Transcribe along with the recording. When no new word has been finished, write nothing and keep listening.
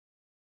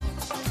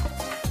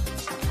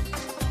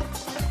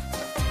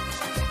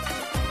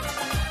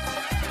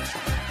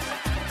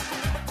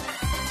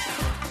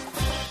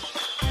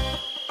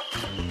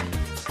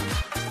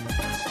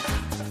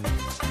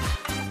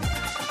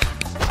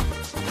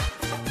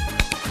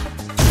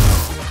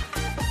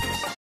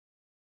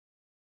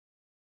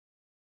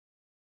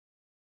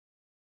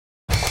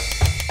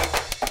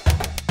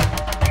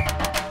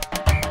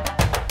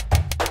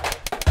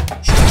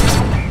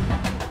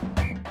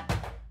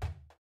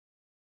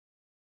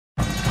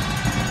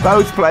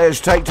Both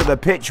players take to the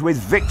pitch with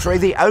victory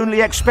the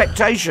only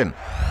expectation.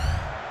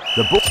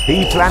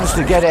 He plans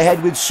to get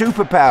ahead with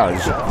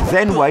superpowers,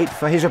 then wait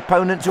for his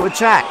opponent to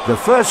attack. The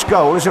first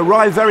goal has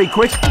arrived very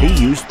quick. He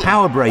used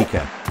Power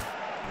Breaker.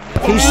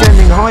 He's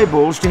sending high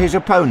balls to his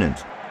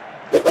opponent.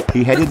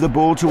 He headed the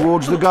ball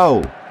towards the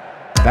goal.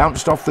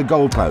 Bounced off the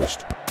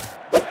goalpost.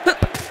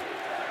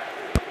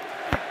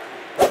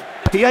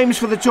 He aims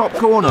for the top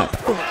corner.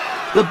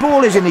 The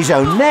ball is in his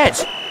own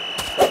net.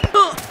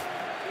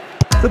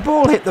 The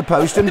ball hit the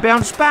post and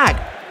bounced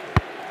back.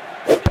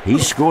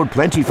 He's scored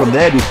plenty from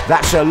there.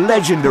 That's a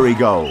legendary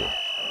goal.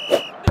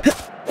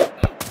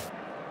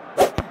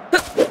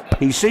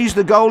 He sees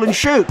the goal and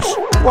shoots.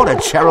 What a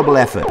terrible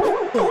effort.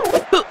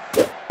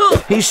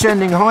 He's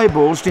sending high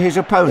balls to his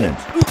opponent.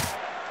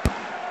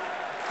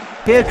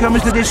 Here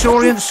comes the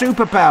Disorient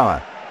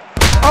superpower.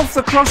 Off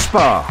the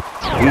crossbar.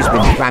 He's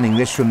been planning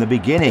this from the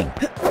beginning.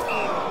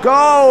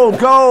 Goal,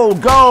 goal,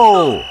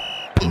 goal.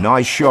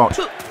 Nice shot.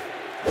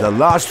 The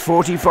last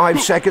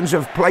 45 seconds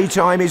of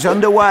playtime is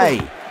underway.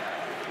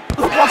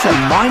 What a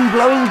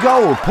mind-blowing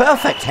goal.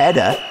 Perfect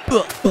header.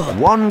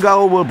 One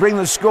goal will bring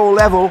the score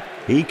level.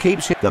 He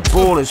keeps it. The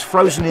ball is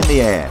frozen in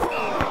the air.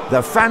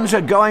 The fans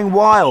are going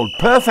wild.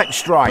 Perfect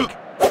strike.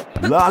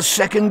 Last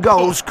second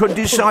goals could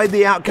decide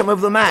the outcome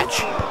of the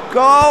match.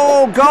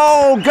 Goal,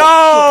 goal,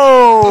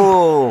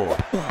 goal!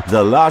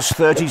 The last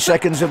 30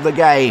 seconds of the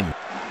game.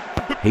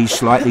 He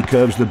slightly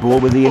curves the ball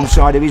with the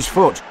inside of his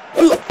foot.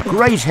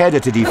 Great header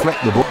to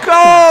deflect the ball.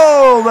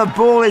 Goal! The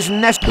ball is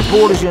The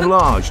ball is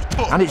enlarged,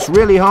 and it's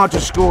really hard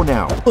to score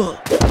now.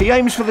 He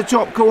aims for the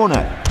top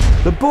corner.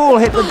 The ball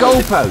hit the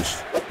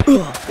goalpost.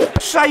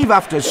 Save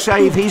after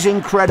save, he's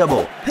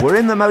incredible. We're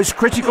in the most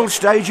critical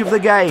stage of the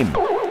game.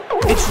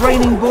 It's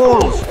raining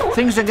balls.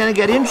 Things are going to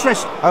get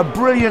interesting. A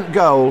brilliant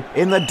goal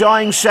in the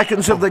dying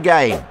seconds of the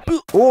game.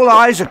 All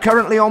eyes are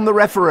currently on the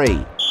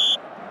referee.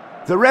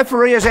 The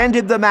referee has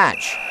ended the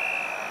match.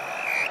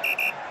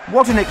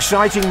 What an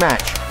exciting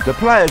match. The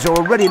players are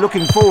already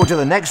looking forward to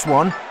the next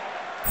one.